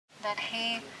that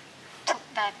he took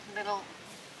that little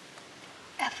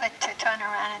effort to turn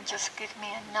around and just give me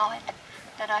a nod,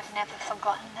 that I've never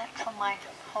forgotten that for my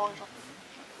whole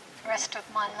rest of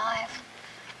my life.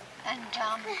 And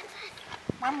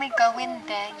when we go in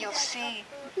there, you'll see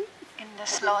in the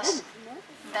sluice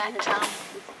that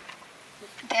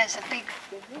there's a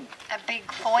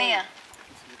big foyer,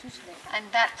 and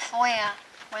that foyer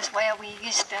was where we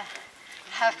used to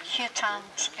have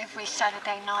kirtans every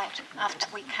Saturday night after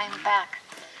we came back.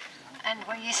 And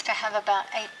we used to have about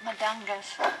 8 madangas.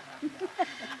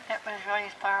 It was very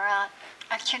far out.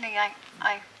 Actually,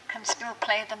 I can still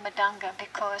play the madanga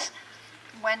because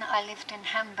when I lived in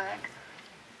Hamburg,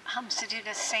 Hamza did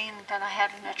a scene that I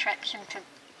had an attraction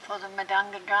for the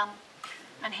madanga drum,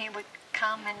 and he would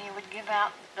come and he would give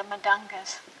out the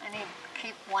madangas, and he'd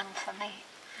keep one for me.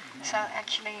 So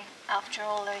actually, after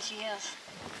all those years,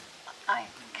 I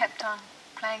kept on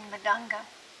playing madanga.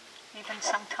 Even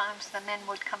sometimes the men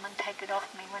would come and take it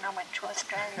off me when I went to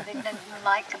Australia. They didn't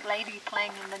like a lady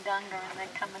playing in madanga, and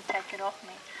they'd come and take it off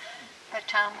me. But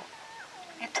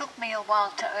it took me a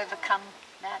while to overcome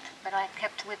that, but I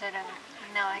kept with it, and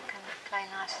now I can play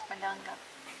nice madanga.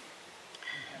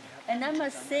 And I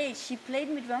must say, she played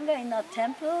madanga in our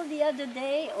temple the other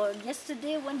day, or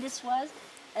yesterday when this was,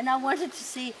 and I wanted to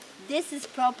say, this is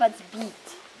Prabhupada's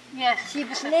beat. Yes. She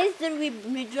plays the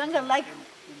madanga like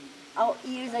our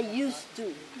ears are used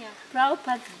to. Yeah.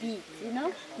 Prabhupada's beat, you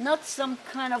know? Not some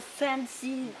kind of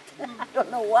fancy, I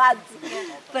don't know what,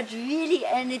 but really,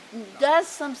 and it does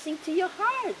something to your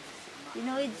heart. You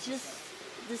know, it's just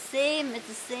the same,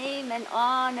 and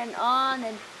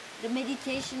the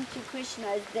meditation to Krishna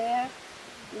is there.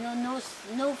 You know,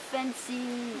 no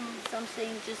fancy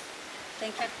something, just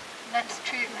thank you. That's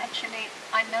true, actually.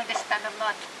 I noticed that a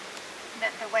lot,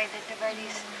 that the way the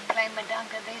devotees play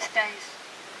madanga these days,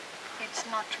 it's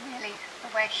not really the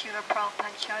way Srila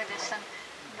Prabhupada showed us, and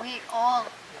we all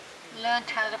learned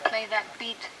how to play that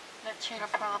beat that Srila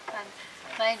Prabhupada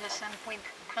played us, and we'd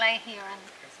play here and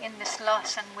in this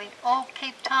loss, and we'd all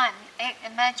keep time.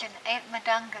 Imagine 8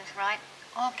 madangas, right?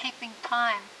 All keeping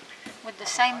time with the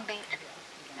same beat,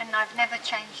 and I've never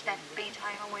changed that beat.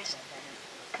 I always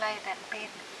play that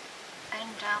beat,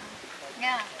 and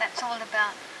yeah, that's all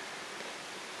about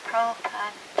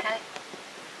Prabhupada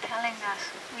telling us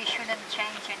we shouldn't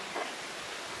change anything.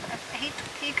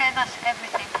 He gave us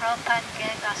everything. Prabhupada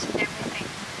gave us everything.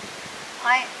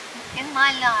 In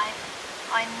my life,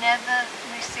 I never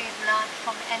received love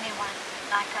from anyone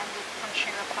like I did from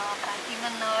Srila Prabhupada,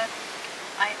 even though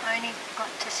I only got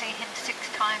to see him 6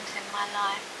 times in my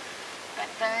life.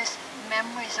 But those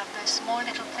memories of those small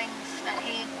little things that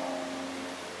he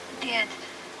did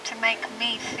to make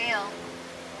me feel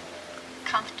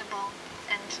comfortable,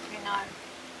 and you know,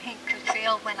 he could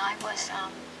feel when I was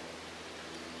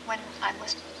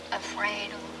afraid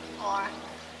or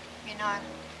you know,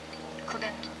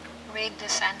 couldn't read the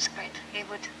Sanskrit. He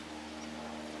would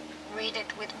read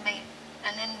it with me,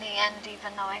 and in the end,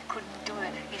 even though I couldn't do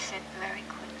it, he said, very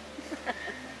good.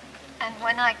 And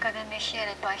when I got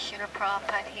initiated by Srila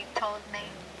Prabhupada, he told me,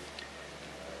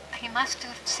 he must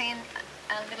have seen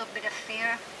a little bit of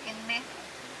fear in me,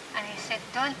 and he said,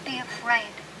 don't be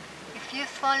afraid. If you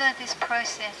follow this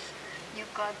process, you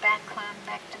go back home,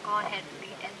 back to Godhead at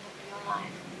the end of your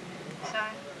life. So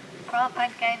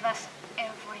Prabhupada gave us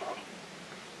everything,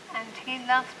 and he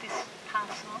loved this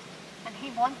castle, and he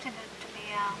wanted it to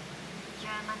be our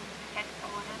German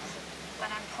headquarters, but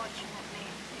unfortunately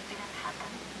it didn't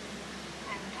happen,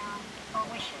 and I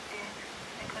wish it did,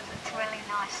 because it's really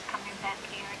nice coming back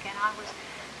here again. I was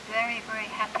very,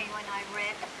 very happy when I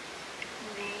read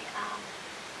the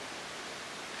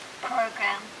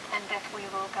program and that we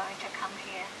were going to come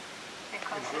here,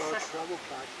 because this is...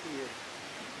 Prabhupada here.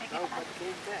 Prabhupada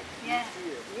came back. Yes,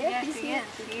 yes, he is.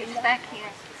 He is back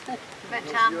here. But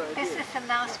this is the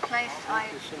last place I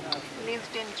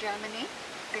lived in Germany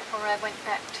before I went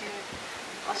back to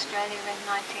Australia in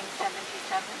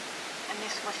 1977, and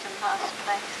this was the last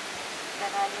place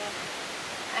that I lived.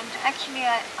 And actually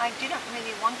I didn't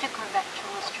really want to go back to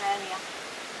Australia.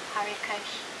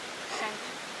 Harikesh sent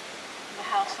the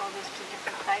householders to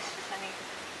different places, and he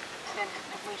said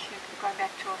that we should go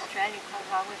back to Australia because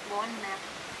I was born there.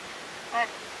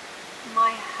 But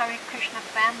my Hare Krishna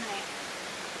family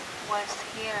was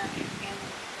here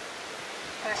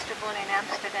first of all in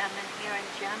Amsterdam and here in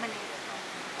Germany.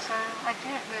 So I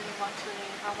didn't really want to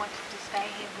leave. I wanted to stay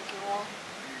here with you all.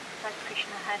 But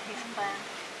Krishna had his plan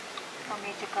for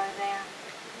me to go there.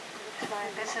 So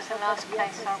this is the last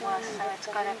place I was, so it's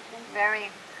got a very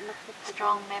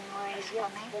strong memories for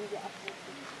me.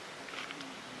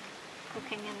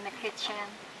 Cooking in the kitchen,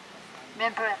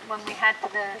 remember when we had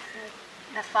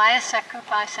the fire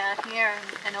sacrifice out here,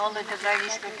 and all the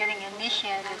devotees were getting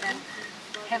initiated, and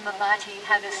Himavati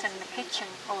had us in the kitchen,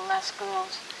 all us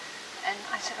girls. And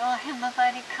I said, oh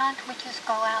Himavati, can't we just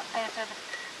go out there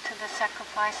to the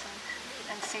sacrifice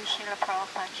and see Srila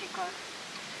Prabhupada? She goes,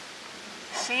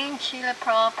 seeing Srila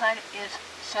Prabhupada is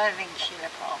serving Srila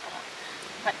Prabhupada.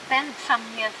 But then some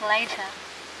years later,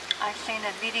 I seen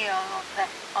a video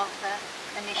of the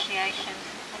initiation,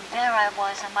 and there I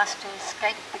was. I must have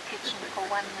escaped the kitchen for 1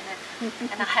 minute,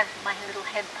 and I had my little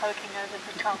head poking over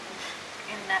the top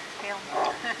in that film.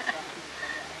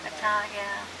 But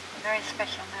yeah, very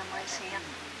special memories here.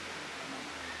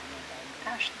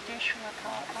 Gosh, dear Srila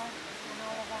Prabhupada and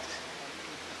all of us.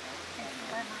 Thank you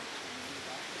very much.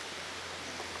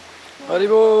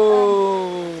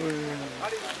 Haribol!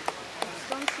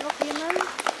 Sonst noch jemand?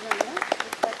 Nein, ne?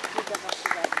 Das hat wieder was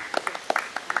gesagt.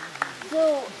 So,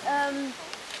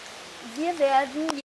 wir werden